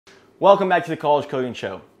Welcome back to the College Cooking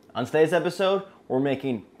Show. On today's episode, we're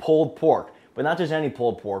making pulled pork, but not just any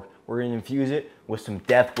pulled pork. We're going to infuse it with some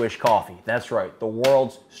Death Wish coffee. That's right, the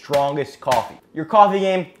world's strongest coffee. Your coffee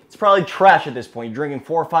game, it's probably trash at this point. You're drinking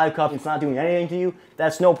 4 or 5 cups, it's not doing anything to you.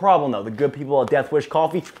 That's no problem though. The good people at Death Wish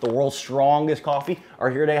Coffee, the world's strongest coffee, are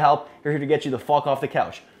here to help. They're here to get you the fuck off the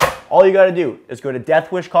couch. All you gotta do is go to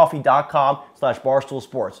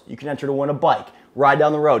deathwishcoffee.com/barstoolsports. You can enter to win a bike, ride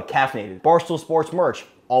down the road, caffeinated. Barstool Sports merch,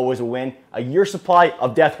 always a win. A year supply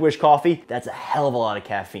of Death Wish coffee, that's a hell of a lot of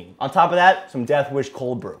caffeine. On top of that, some Death Wish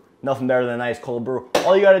cold brew. Nothing better than a nice cold brew.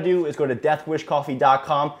 All you gotta do is go to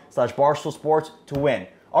deathwishcoffee.com/barstoolsports to win.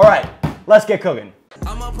 All right, let's get cooking.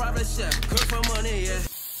 I'm a private chef, cook for money, yeah.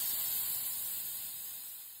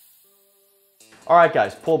 All right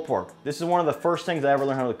guys, pulled pork. This is one of the first things I ever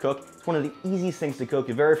learned how to cook. It's one of the easiest things to cook.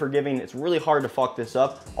 It's very forgiving. It's really hard to fuck this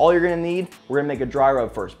up. All you're gonna need, we're gonna make a dry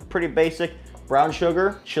rub first. Pretty basic. Brown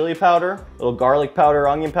sugar, chili powder, little garlic powder,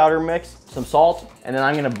 onion powder mix, some salt, and then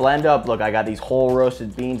I'm gonna blend up. Look, I got these whole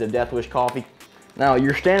roasted beans of Death Wish coffee. Now,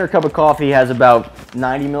 your standard cup of coffee has about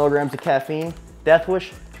 90 milligrams of caffeine. Death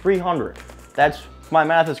Wish, 300. That's, if my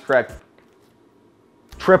math is correct,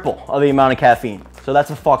 triple of the amount of caffeine. So that's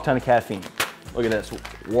a fuck ton of caffeine. Look at this,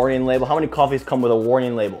 warning label. How many coffees come with a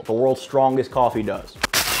warning label? The world's strongest coffee does.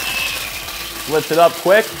 Splits it up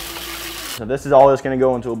quick. So this is all that's gonna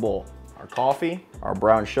go into a bowl. Our coffee, our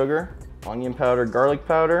brown sugar, onion powder, garlic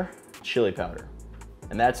powder, chili powder.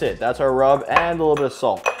 And that's it, that's our rub, and a little bit of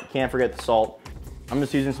salt. You can't forget the salt. I'm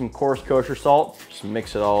just using some coarse kosher salt, just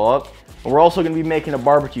mix it all up. And we're also gonna be making a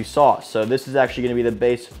barbecue sauce. So this is actually gonna be the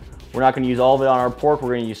base. We're not gonna use all of it on our pork,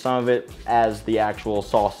 we're gonna use some of it as the actual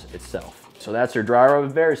sauce itself. So that's your dry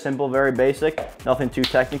rub, very simple, very basic, nothing too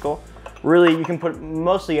technical. Really, you can put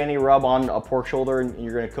mostly any rub on a pork shoulder and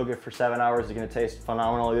you're gonna cook it for 7 hours. It's gonna taste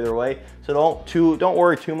phenomenal either way. So don't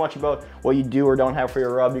worry too much about what you do or don't have for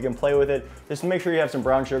your rub. You can play with it. Just make sure you have some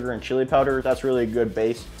brown sugar and chili powder. That's really a good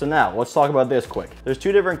base. So now, let's talk about this quick. There's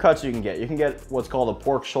 2 different cuts you can get. You can get what's called a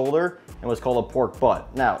pork shoulder and what's called a pork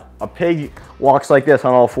butt. Now, a pig walks like this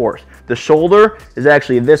on all 4s. The shoulder is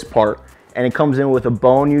actually this part, and it comes in with a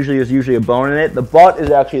bone. There's usually a bone in it. The butt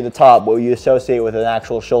is actually the top, what you associate with an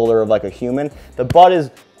actual shoulder of like a human. The butt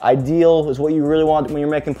is ideal, is what you really want when you're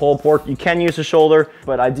making pulled pork. You can use the shoulder,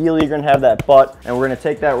 but ideally you're gonna have that butt. And we're gonna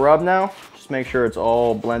take that rub now. Just make sure it's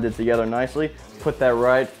all blended together nicely. Put that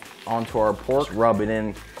right onto our pork. Just rub it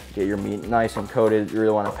in, get your meat nice and coated. You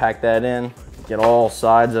really wanna pack that in. Get all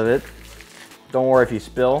sides of it. Don't worry if you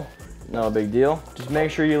spill, no big deal. Just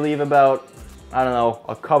make sure you leave about, I don't know,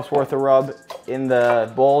 a cup's worth of rub in the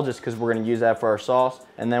bowl just because we're gonna use that for our sauce.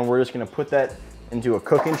 And then we're just gonna put that into a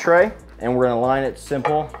cooking tray and we're gonna line it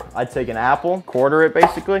simple. I'd take an apple, quarter it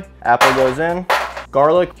basically. Apple goes in,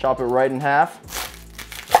 garlic, chop it right in half.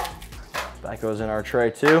 That goes in our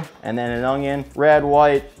tray too. And then an onion, red,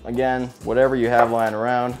 white, again, whatever you have lying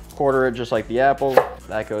around. Quarter it just like the apple.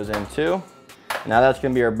 That goes in too. Now that's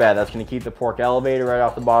gonna be our bed. That's gonna keep the pork elevated right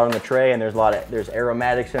off the bottom of the tray, and there's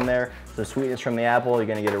aromatics in there, some sweetness from the apple. You're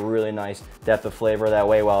gonna get a really nice depth of flavor that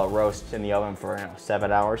way while it roasts in the oven for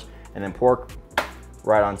 7 hours, and then pork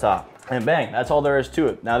right on top. And bang, that's all there is to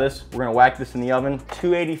it. Now we're gonna whack this in the oven,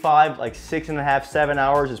 285, like 6.5, 7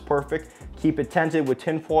 hours is perfect. Keep it tented with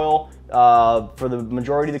tin foil for the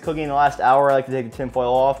majority of the cooking. The last hour, I like to take the tin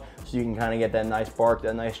foil off so you can kind of get that nice bark,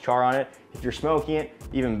 that nice char on it. If you're smoking it,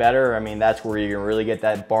 even better. I mean, that's where you can really get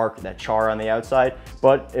that bark, that char on the outside.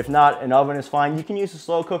 But if not, an oven is fine. You can use a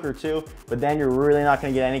slow cooker too, but then you're really not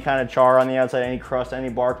gonna get any kind of char on the outside, any crust, any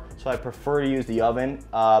bark. So I prefer to use the oven.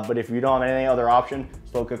 But if you don't have any other option,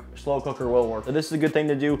 slow cooker will work. So this is a good thing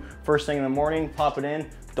to do first thing in the morning. Pop it in,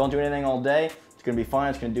 don't do anything all day. It's gonna be fine,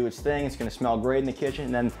 it's gonna do its thing, it's gonna smell great in the kitchen,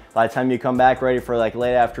 and then by the time you come back ready for like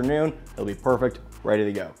late afternoon, it'll be perfect, ready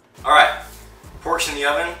to go. All right, pork's in the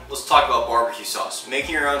oven. Let's talk about barbecue sauce.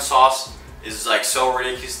 Making your own sauce is like so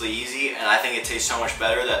ridiculously easy, and I think it tastes so much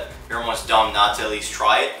better that you're almost dumb not to at least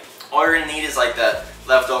try it. All you're gonna need is like that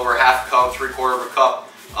leftover half cup, 3/4 of a cup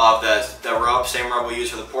of the rub, same rub we use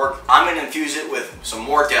for the pork. I'm gonna infuse it with some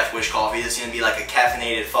more Death Wish coffee. This is gonna be like a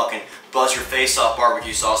caffeinated fucking buzz your face off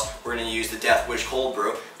barbecue sauce. We're gonna use the Death Wish cold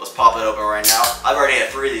brew. Let's pop it open right now. I've already had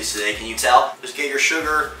 3 of these today, can you tell? Just get your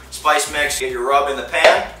sugar, spice mix, get your rub in the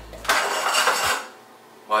pan.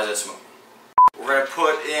 Why is that smoking? We're gonna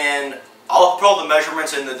put in, I'll put all the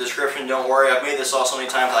measurements in the description, don't worry. I've made this sauce so many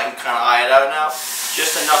times I can kind of eye it out now.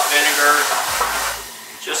 Just enough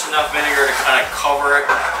vinegar to kind of cover it.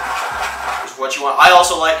 Is what you want. I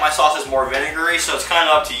also like my sauces more vinegary, so it's kind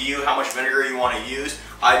of up to you how much vinegar you want to use.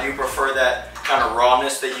 I do prefer that kind of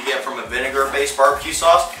rawness that you get from a vinegar-based barbecue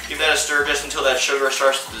sauce. Give that a stir just until that sugar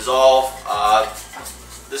starts to dissolve.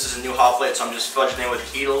 This is a new hot plate, so I'm just fudging it with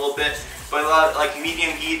heat a little bit. But like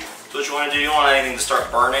medium heat, so what you want to do, you don't want anything to start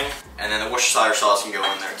burning. And then the Worcestershire sauce can go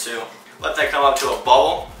in there too. Let that come up to a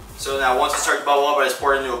bubble. So now once it starts to bubble up, I just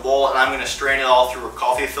pour it into a bowl, and I'm going to strain it all through a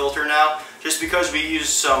coffee filter now. Just because we use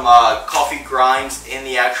some coffee grinds in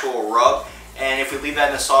the actual rub. And if we leave that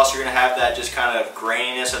in the sauce, you're going to have that just kind of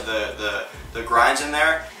graininess of the grinds in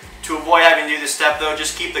there. To avoid having to do this step though,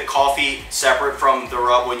 just keep the coffee separate from the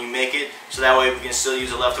rub when you make it. So that way we can still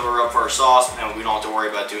use the leftover rub for our sauce, and we don't have to worry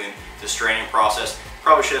about doing the straining process.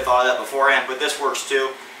 Probably should have thought of that beforehand, but this works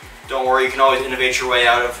too. Don't worry, you can always innovate your way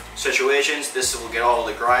out of situations. This will get all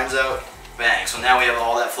the grinds out. Bang, so now we have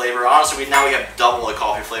all that flavor. Honestly, now we have double the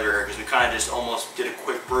coffee flavor here because we kind of just almost did a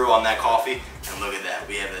quick brew on that coffee. And look at that,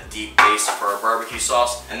 we have a deep base for our barbecue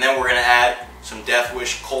sauce. And then we're gonna add some Death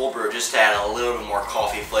Wish cold brew just to add a little bit more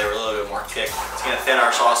coffee flavor, a little bit more kick. It's gonna thin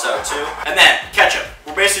our sauce out too. And then ketchup.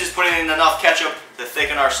 We're basically just putting in enough ketchup to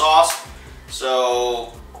thicken our sauce.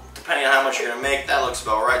 So depending on how much you're gonna make, that looks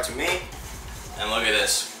about right to me. And look at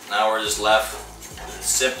this. Now we're just left with a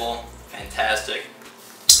simple, fantastic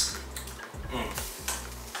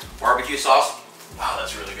barbecue sauce. Wow,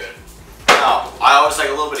 that's really good. Now, I always like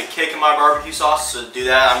a little bit of kick in my barbecue sauce, so to do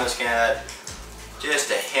that, I'm just gonna add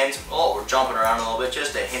just a hint. Oh, we're jumping around a little bit.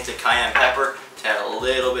 Just a hint of cayenne pepper to add a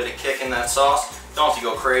little bit of kick in that sauce. Don't have to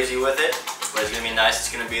go crazy with it, but it's gonna be nice.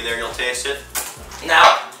 It's gonna be there. You'll taste it.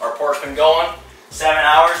 Now, our pork's been going 7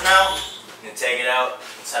 hours now. I'm gonna take it out.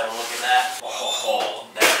 Let's have a look at that. Oh,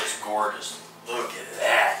 that is gorgeous. Look at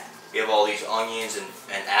that. We have all these onions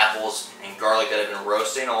and apples and garlic that have been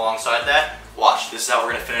roasting alongside that. Watch, this is how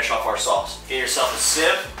we're gonna finish off our sauce. Get yourself a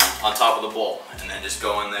sieve on top of the bowl, and then just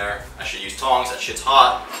go in there. I should use tongs, that shit's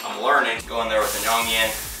hot. I'm learning. Go in there with an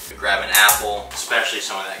onion, grab an apple, especially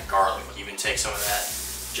some of that garlic. Even take some of that,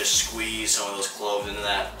 just squeeze some of those cloves into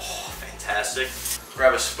that. Oh, fantastic.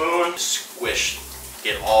 Grab a spoon, squish,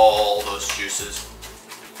 get all those juices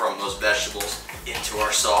from those vegetables into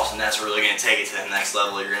our sauce, and that's really going to take it to the next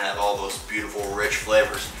level. You're going to have all those beautiful rich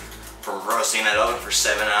flavors from roasting that oven for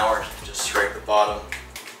 7 hours. Just scrape the bottom.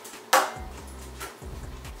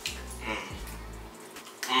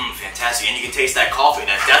 Fantastic. And you can taste that coffee.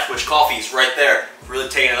 That Death Wish coffee is right there, really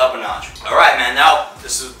taking it up a notch. Alright man, now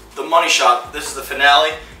this is the money shot. This is the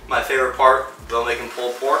finale. My favorite part about making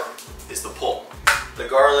pulled pork is the pull. The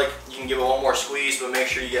garlic, you can give it one more squeeze, but make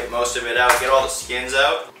sure you get most of it out. Get all the skins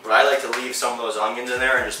out. But I like to leave some of those onions in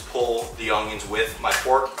there and just pull the onions with my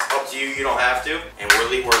pork. Up to you, you don't have to. And we're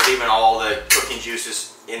leaving all the cooking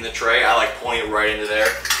juices in the tray. I like pulling it right into there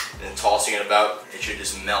and then tossing it about. It should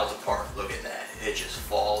just melt apart. Look at that. It just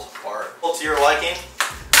falls apart. Well, to your liking.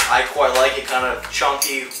 I quite like it kind of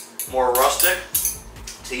chunky, more rustic.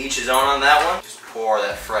 To each his own on that one. Just pour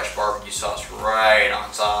that fresh barbecue sauce right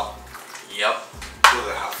on top. Yep. Look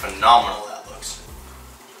at how phenomenal that looks.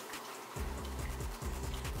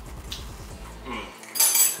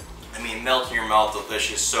 I mean, melt in your mouth,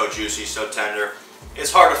 delicious, so juicy, so tender.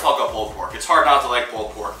 It's hard to fuck up pulled pork. It's hard not to like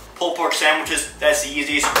pulled pork. Pulled pork sandwiches, that's the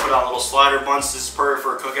easiest. You put on little slider buns. This is perfect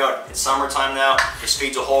for a cookout. It's summertime now. This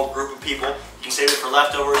feeds a whole group of people. You can save it for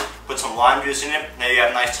leftovers, put some lime juice in it. Now you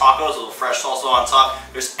have nice tacos, a little fresh salsa on top.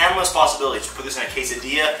 There's endless possibilities. Put this in a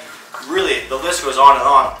quesadilla. Really, the list goes on and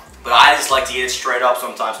on. But I just like to eat it straight up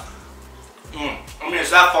sometimes. I mean,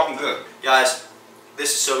 it's that fucking good. Guys,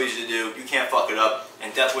 this is so easy to do. You can't fuck it up.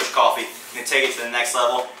 And Death Wish coffee, you can take it to the next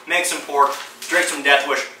level. Make some pork, drink some Death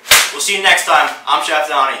Wish. We'll see you next time. I'm Chef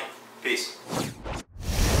Donny. Peace.